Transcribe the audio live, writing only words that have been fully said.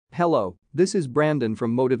Hello, this is Brandon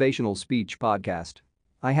from Motivational Speech Podcast.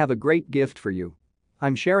 I have a great gift for you.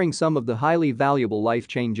 I'm sharing some of the highly valuable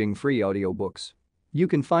life-changing free audiobooks. You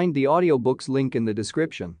can find the audiobooks link in the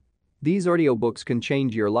description. These audiobooks can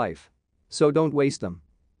change your life. So don't waste them.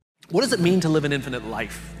 What does it mean to live an infinite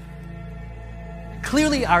life?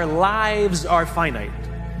 Clearly, our lives are finite.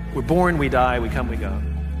 We're born, we die, we come, we go.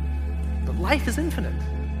 But life is infinite.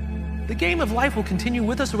 The game of life will continue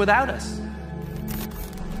with us or without us.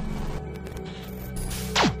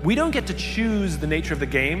 We don't get to choose the nature of the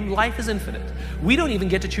game. Life is infinite. We don't even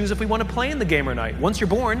get to choose if we want to play in the game or not. Once you're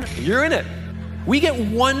born, you're in it. We get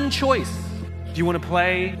one choice. Do you want to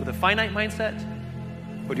play with a finite mindset,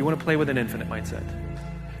 or do you want to play with an infinite mindset?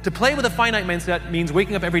 To play with a finite mindset means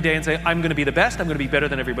waking up every day and say, I'm going to be the best, I'm going to be better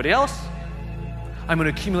than everybody else, I'm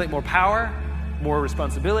going to accumulate more power, more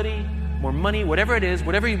responsibility, more money, whatever it is,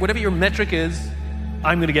 whatever your metric is,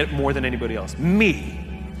 I'm going to get more than anybody else. Me.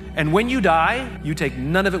 And when you die, you take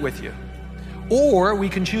none of it with you. Or we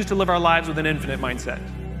can choose to live our lives with an infinite mindset,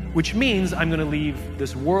 which means I'm going to leave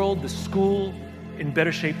this world, this school, in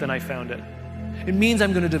better shape than I found it. It means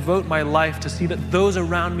I'm going to devote my life to see that those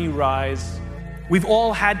around me rise. We've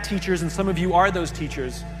all had teachers, and some of you are those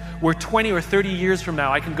teachers, where 20 or 30 years from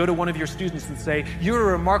now, I can go to one of your students and say, you're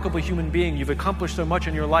a remarkable human being, you've accomplished so much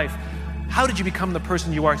in your life. How did you become the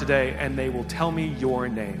person you are today? And they will tell me your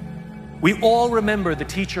name. We all remember the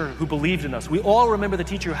teacher who believed in us. We all remember the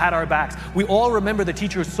teacher who had our backs. We all remember the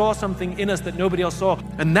teacher who saw something in us that nobody else saw.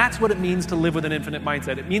 And that's what it means to live with an infinite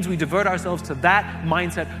mindset. It means we devote ourselves to that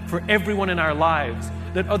mindset for everyone in our lives.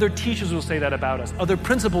 That other teachers will say that about us. Other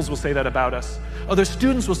principals will say that about us. Other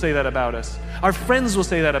students will say that about us. Our friends will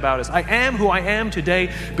say that about us. I am who I am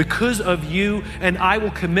today because of you, and I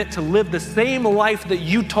will commit to live the same life that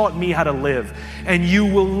you taught me how to live. And you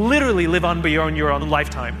will literally live on beyond your own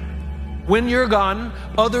lifetime. When you're gone,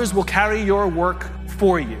 others will carry your work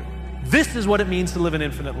for you. This is what it means to live an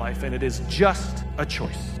infinite life, and it is just a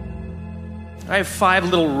choice. I have 5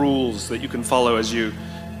 little rules that you can follow as you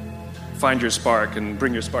find your spark and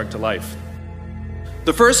bring your spark to life.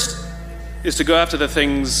 The first is to go after the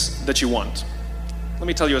things that you want. Let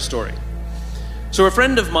me tell you a story. So a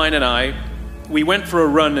friend of mine and I, we went for a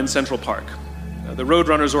run in Central Park. The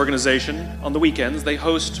Roadrunners organization, on the weekends, they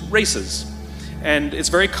host races. And it's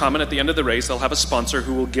very common at the end of the race, they'll have a sponsor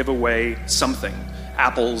who will give away something,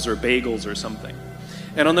 apples or bagels or something.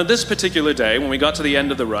 And on this particular day, when we got to the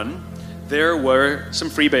end of the run, there were some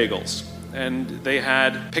free bagels. And they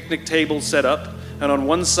had picnic tables set up, and on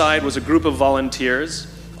one side was a group of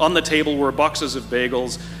volunteers. On the table were boxes of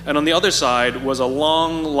bagels, and on the other side was a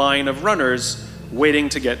long line of runners waiting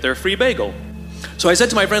to get their free bagel. So I said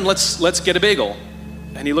to my friend, let's get a bagel.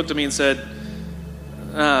 And he looked at me and said,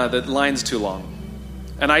 the line's too long.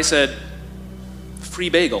 And I said, free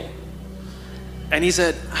bagel. And he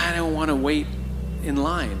said, I don't want to wait in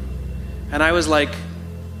line. And I was like,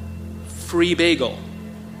 free bagel.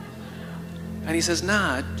 And he says,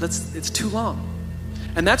 it's too long.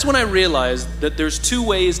 And that's when I realized that there's 2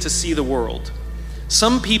 ways to see the world.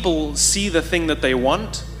 Some people see the thing that they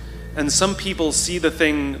want, and some people see the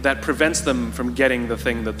thing that prevents them from getting the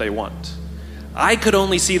thing that they want. I could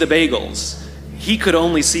only see the bagels. He could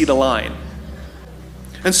only see the line.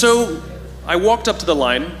 And so I walked up to the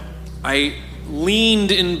line, I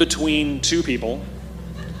leaned in between 2 people,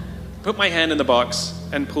 put my hand in the box,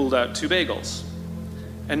 and pulled out 2 bagels.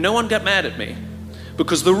 And no one got mad at me,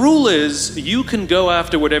 because the rule is you can go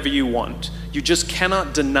after whatever you want. You just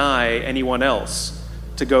cannot deny anyone else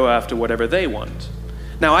to go after whatever they want.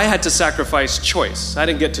 Now, I had to sacrifice choice. I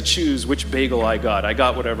didn't get to choose which bagel I got. I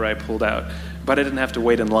got whatever I pulled out, but I didn't have to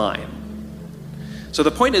wait in line. So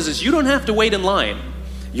the point is you don't have to wait in line.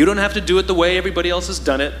 You don't have to do it the way everybody else has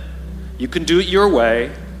done it. You can do it your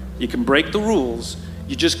way. You can break the rules.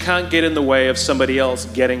 You just can't get in the way of somebody else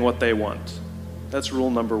getting what they want. That's rule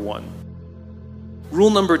number 1.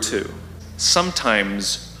 Rule number 2,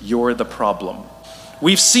 sometimes you're the problem.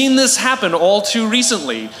 We've seen this happen all too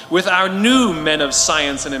recently with our new men of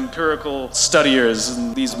science and empirical studiers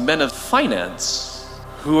and these men of finance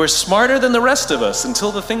who are smarter than the rest of us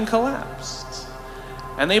until the thing collapsed.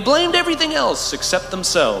 And they blamed everything else except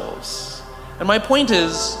themselves. And my point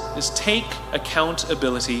is take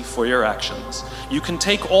accountability for your actions. You can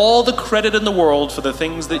take all the credit in the world for the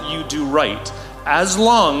things that you do right, as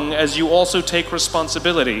long as you also take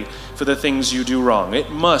responsibility for the things you do wrong.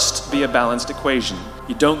 It must be a balanced equation.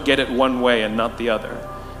 You don't get it one way and not the other.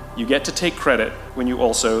 You get to take credit when you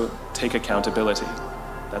also take accountability.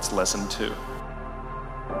 That's lesson 2.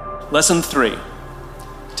 Lesson 3,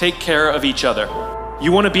 take care of each other.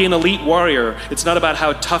 You want to be an elite warrior. It's not about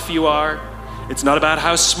how tough you are. It's not about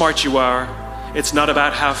how smart you are. It's not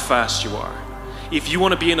about how fast you are. If you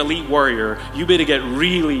want to be an elite warrior, you better get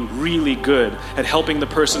really, really good at helping the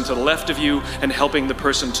person to the left of you and helping the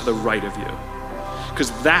person to the right of you.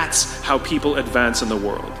 Because that's how people advance in the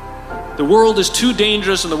world. The world is too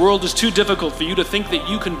dangerous and the world is too difficult for you to think that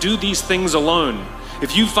you can do these things alone.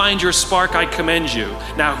 If you find your spark, I commend you.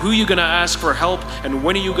 Now, who are you going to ask for help, and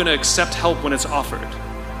when are you going to accept help when it's offered?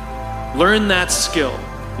 Learn that skill.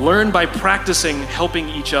 Learn by practicing helping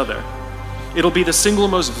each other. It'll be the single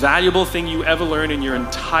most valuable thing you ever learn in your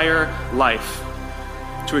entire life.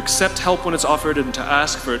 To accept help when it's offered and to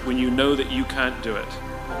ask for it when you know that you can't do it.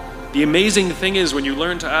 The amazing thing is, when you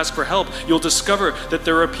learn to ask for help, you'll discover that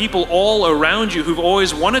there are people all around you who've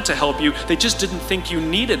always wanted to help you. They just didn't think you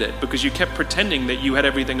needed it because you kept pretending that you had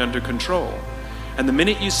everything under control. And the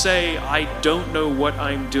minute you say, I don't know what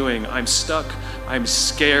I'm doing, I'm stuck, I'm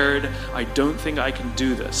scared, I don't think I can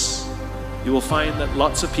do this, you will find that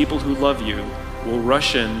lots of people who love you will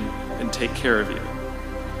rush in and take care of you.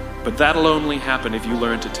 But that'll only happen if you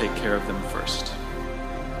learn to take care of them first.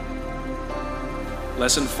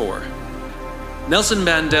 Lesson 4. Nelson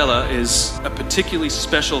Mandela is a particularly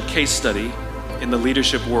special case study in the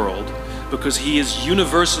leadership world because he is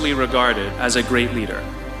universally regarded as a great leader.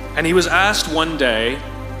 And he was asked one day,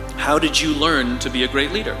 how did you learn to be a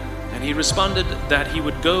great leader? And he responded that he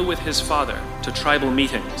would go with his father to tribal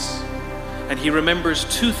meetings. And he remembers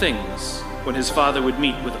two things when his father would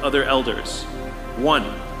meet with other elders.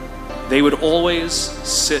 One, they would always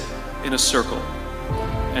sit in a circle.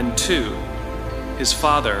 And two, his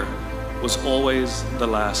father was always the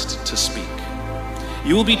last to speak.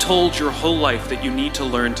 You will be told your whole life that you need to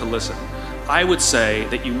learn to listen. I would say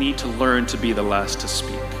that you need to learn to be the last to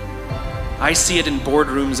speak. I see it in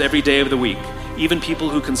boardrooms every day of the week. Even people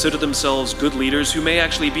who consider themselves good leaders, who may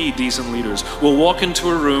actually be decent leaders, will walk into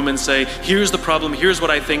a room and say, here's the problem, here's what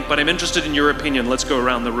I think, but I'm interested in your opinion, let's go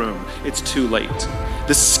around the room. It's too late.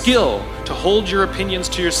 The skill to hold your opinions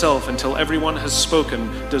to yourself until everyone has spoken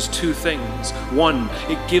does two things. One,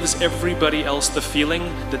 it gives everybody else the feeling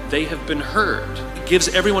that they have been heard. It gives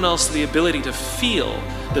everyone else the ability to feel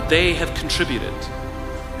that they have contributed.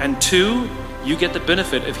 And two, you get the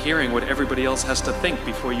benefit of hearing what everybody else has to think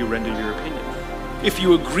before you render your opinion. If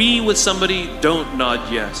you agree with somebody, don't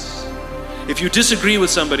nod yes. If you disagree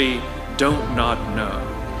with somebody, don't nod no.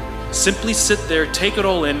 Simply sit there, take it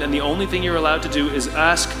all in, and the only thing you're allowed to do is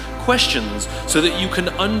ask questions so that you can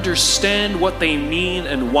understand what they mean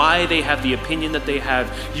and why they have the opinion that they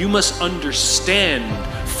have. You must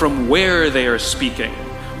understand from where they are speaking,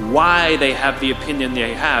 why they have the opinion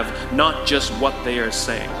they have, not just what they are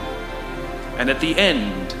saying. And at the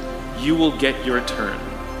end, you will get your turn.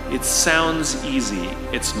 It sounds easy,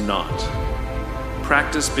 it's not.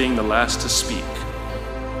 Practice being the last to speak.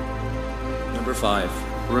 Number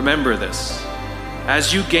 5, remember this.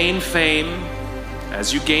 As you gain fame,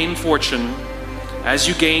 as you gain fortune, as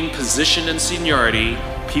you gain position and seniority,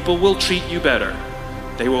 people will treat you better.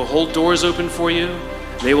 They will hold doors open for you.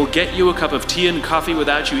 They will get you a cup of tea and coffee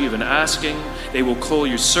without you even asking. They will call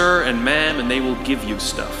you sir and ma'am, and they will give you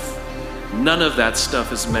stuff. None of that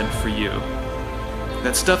stuff is meant for you.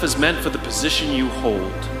 That stuff is meant for the position you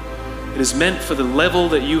hold. It is meant for the level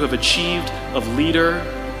that you have achieved of leader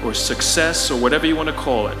or success or whatever you want to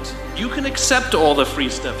call it. You can accept all the free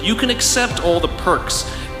stuff. You can accept all the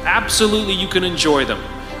perks. Absolutely, you can enjoy them.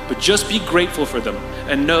 But just be grateful for them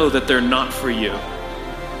and know that they're not for you.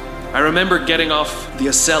 I remember getting off the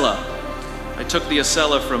Acela. I took the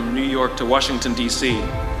Acela from New York to Washington, D.C.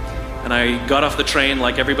 And I got off the train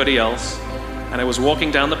like everybody else. And I was walking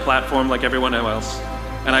down the platform like everyone else.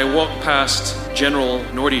 And I walked past General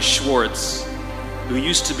Nordy Schwartz, who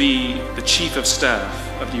used to be the Chief of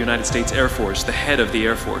Staff of the United States Air Force, the head of the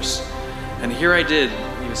Air Force. And here I did,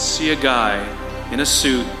 see a guy in a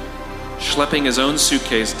suit, schlepping his own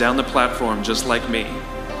suitcase down the platform just like me.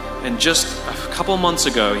 And just a couple months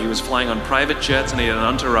ago, he was flying on private jets and he had an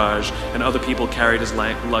entourage, and other people carried his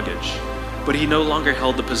luggage. But he no longer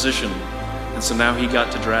held the position, and so now he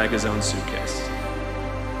got to drag his own suitcase.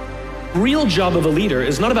 Real job of a leader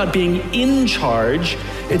is not about being in charge,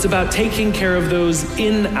 it's about taking care of those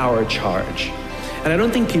in our charge. And I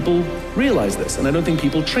don't think people realize this, and I don't think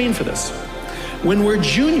people train for this. When we're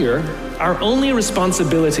junior, our only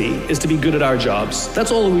responsibility is to be good at our jobs.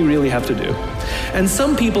 That's all we really have to do. And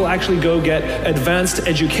some people actually go get advanced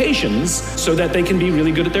educations so that they can be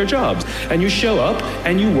really good at their jobs. And you show up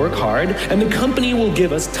and you work hard, and the company will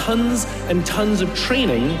give us tons and tons of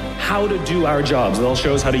training how to do our jobs. They'll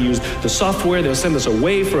show us how to use the software. They'll send us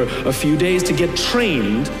away for a few days to get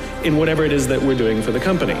trained in whatever it is that we're doing for the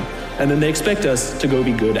company. And then they expect us to go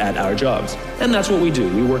be good at our jobs. And that's what we do.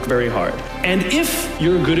 We work very hard. And if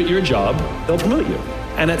you're good at your job, they'll promote you.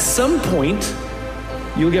 And at some point,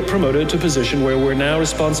 you'll get promoted to a position where we're now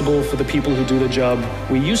responsible for the people who do the job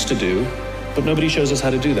we used to do, but nobody shows us how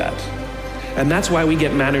to do that. And that's why we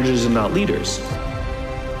get managers and not leaders.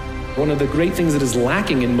 One of the great things that is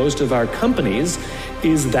lacking in most of our companies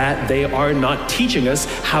is that they are not teaching us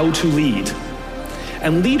how to lead.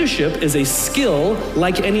 And leadership is a skill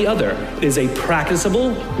like any other. It is a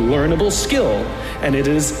practicable, learnable skill. And it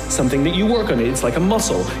is something that you work on. It's like a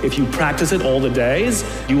muscle. If you practice it all the days,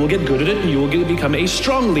 you will get good at it and you will become a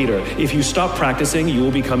strong leader. If you stop practicing, you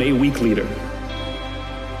will become a weak leader.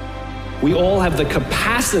 We all have the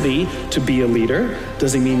capacity to be a leader.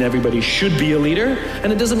 Doesn't mean everybody should be a leader,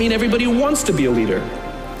 and it doesn't mean everybody wants to be a leader.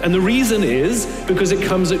 And the reason is because it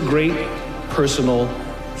comes at great personal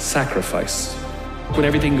sacrifice. When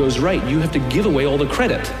everything goes right, you have to give away all the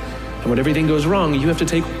credit. And when everything goes wrong, you have to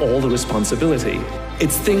take all the responsibility.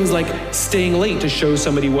 It's things like staying late to show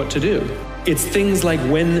somebody what to do. It's things like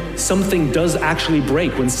when something does actually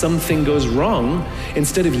break, when something goes wrong,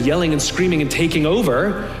 instead of yelling and screaming and taking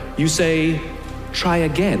over, you say, try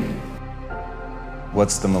again.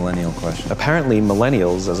 What's the millennial question? Apparently,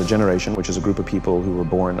 millennials as a generation, which is a group of people who were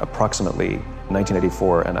born approximately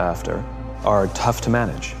 1984 and after, are tough to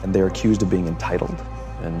manage. And they're accused of being entitled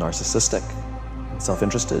and narcissistic,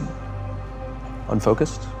 self-interested,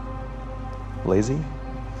 unfocused, lazy.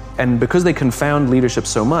 And because they confound leadership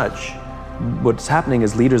so much, what's happening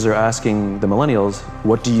is leaders are asking the millennials,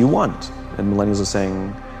 what do you want? And millennials are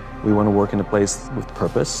saying, we want to work in a place with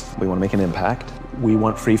purpose. We want to make an impact. We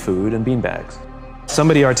want free food and beanbags.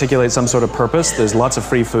 Somebody articulates some sort of purpose, there's lots of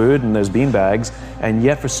free food and there's beanbags, and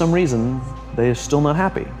yet for some reason, they're still not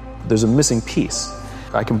happy. There's a missing piece.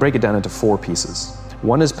 I can break it down into 4 pieces.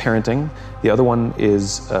 One is parenting, the other one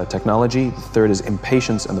is technology, the third is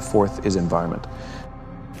impatience, and the fourth is environment.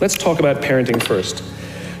 Let's talk about parenting first.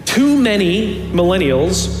 Too many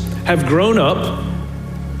millennials have grown up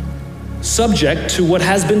subject to what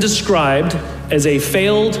has been described as a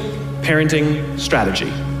failed parenting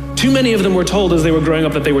strategy. Too many of them were told as they were growing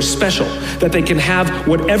up that they were special, that they can have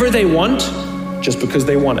whatever they want just because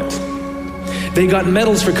they want it. They got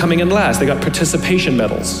medals for coming in last. They got participation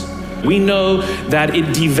medals. We know that it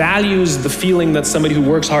devalues the feeling that somebody who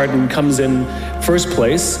works hard and comes in first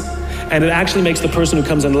place, and it actually makes the person who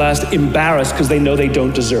comes in last embarrassed because they know they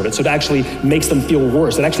don't deserve it. So it actually makes them feel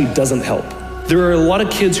worse. It actually doesn't help. There are a lot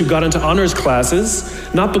of kids who got into honors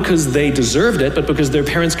classes, not because they deserved it, but because their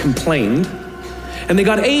parents complained. And they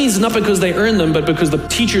got A's not because they earned them, but because the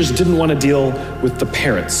teachers didn't want to deal with the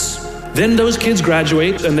parents. Then those kids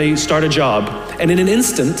graduate and they start a job. And in an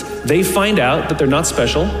instant, they find out that they're not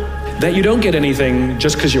special, that you don't get anything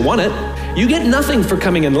just because you want it. You get nothing for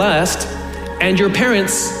coming in last, and your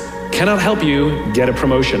parents cannot help you get a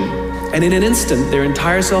promotion. And in an instant, their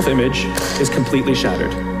entire self-image is completely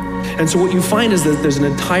shattered. And so what you find is that there's an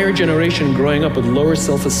entire generation growing up with lower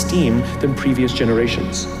self-esteem than previous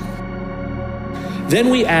generations. Then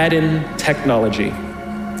we add in technology.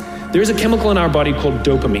 There's a chemical in our body called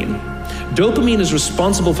dopamine. Dopamine is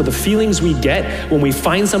responsible for the feelings we get when we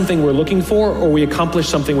find something we're looking for or we accomplish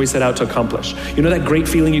something we set out to accomplish. You know that great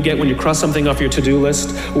feeling you get when you cross something off your to-do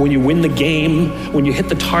list, or when you win the game, when you hit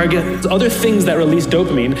the target? Other things that release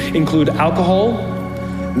dopamine include alcohol,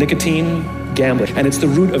 nicotine, gambling, and it's the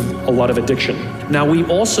root of a lot of addiction. Now, we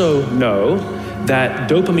also know that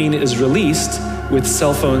dopamine is released with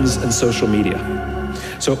cell phones and social media.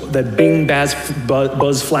 So that bing,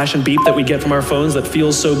 buzz, flash, and beep that we get from our phones that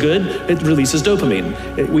feels so good, it releases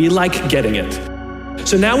dopamine. We like getting it.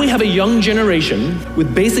 So now we have a young generation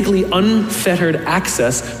with basically unfettered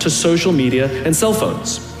access to social media and cell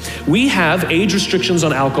phones. We have age restrictions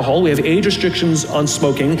on alcohol, we have age restrictions on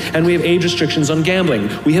smoking, and we have age restrictions on gambling.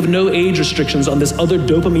 We have no age restrictions on this other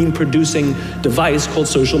dopamine-producing device called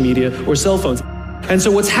social media or cell phones. And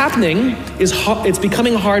so what's happening is it's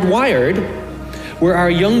becoming hardwired, where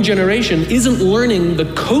our young generation isn't learning the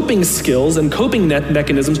coping skills and coping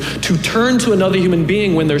mechanisms to turn to another human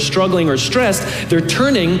being when they're struggling or stressed. They're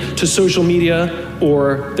turning to social media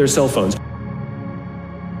or their cell phones.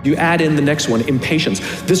 You add in the next one, impatience.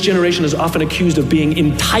 This generation is often accused of being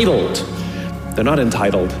entitled. They're not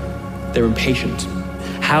entitled, they're impatient.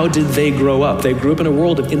 how did they grow up? They grew up in a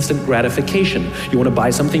world of instant gratification. You want to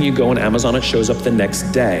buy something, you go on Amazon, it shows up the next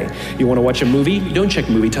day. You want to watch a movie, you don't check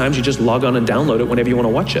movie times, you just log on and download it whenever you want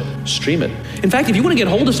to watch it. Stream it. In fact, if you want to get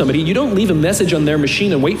hold of somebody, you don't leave a message on their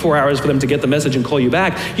machine and wait 4 hours for them to get the message and call you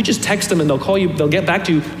back. You just text them and they'll get back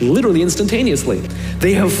to you literally instantaneously.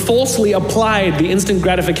 They have falsely applied the instant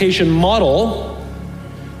gratification model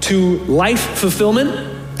to life fulfillment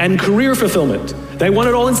and career fulfillment. They want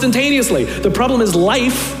it all instantaneously. The problem is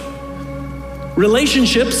life,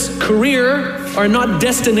 relationships, career are not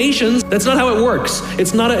destinations. That's not how it works.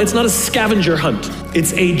 It's not a scavenger hunt.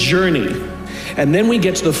 It's a journey. And then we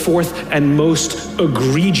get to the fourth and most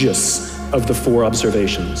egregious of the four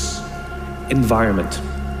observations: environment.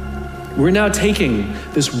 We're now taking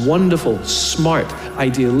this wonderful, smart,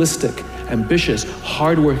 idealistic, ambitious,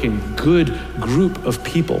 hardworking, good group of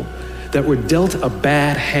people that were dealt a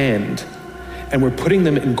bad hand, and we're putting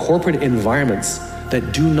them in corporate environments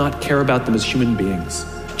that do not care about them as human beings.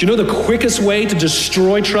 Do you know the quickest way to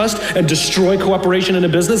destroy trust and destroy cooperation in a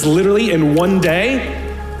business, literally in one day?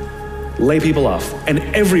 Lay people off, and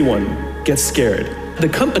everyone gets scared. The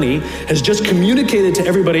company has just communicated to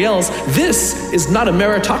everybody else, this is not a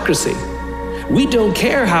meritocracy. We don't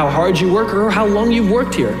care how hard you work or how long you've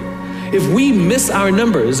worked here. If we miss our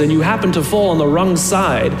numbers and you happen to fall on the wrong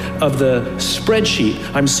side of the spreadsheet,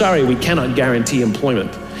 I'm sorry, we cannot guarantee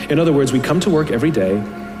employment. In other words, we come to work every day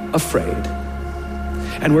afraid.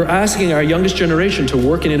 And we're asking our youngest generation to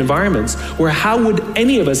work in environments where how would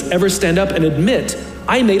any of us ever stand up and admit,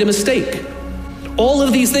 I made a mistake? All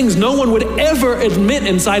of these things no one would ever admit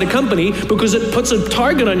inside a company because it puts a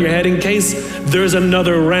target on your head in case there's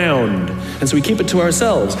another round. And so we keep it to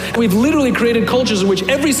ourselves. We've literally created cultures in which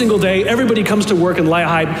every single day everybody comes to work and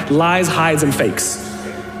lies, hides, and fakes.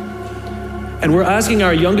 And we're asking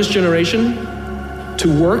our youngest generation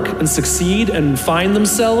to work and succeed and find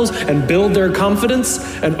themselves and build their confidence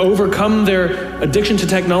and overcome their addiction to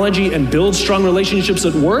technology and build strong relationships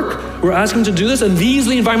at work. We're asking them to do this, and these are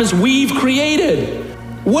the environments we've created.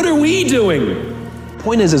 What are we doing?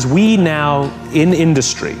 Point is we now, in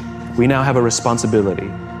industry, we now have a responsibility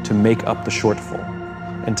to make up the shortfall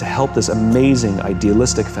and to help this amazing,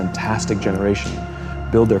 idealistic, fantastic generation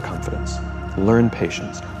build their confidence, learn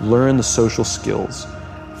patience, learn the social skills,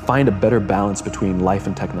 find a better balance between life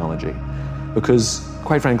and technology. Because,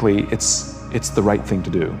 quite frankly, it's the right thing to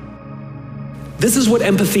do. This is what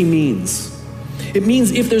empathy means. It means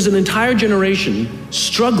if there's an entire generation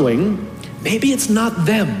struggling, maybe it's not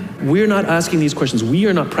them. We're not asking these questions. We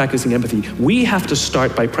are not practicing empathy. We have to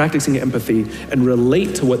start by practicing empathy and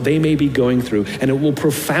relate to what they may be going through. And it will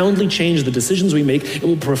profoundly change the decisions we make. It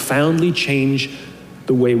will profoundly change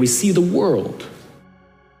the way we see the world.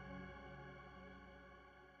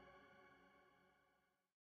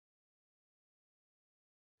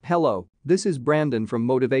 Hello, this is Brandon from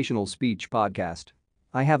Motivational Speech Podcast.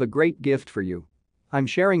 I have a great gift for you. I'm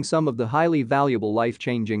sharing some of the highly valuable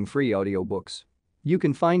life-changing free audiobooks. You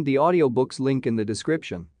can find the audiobooks link in the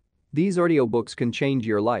description. These audiobooks can change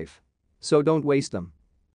your life. So don't waste them.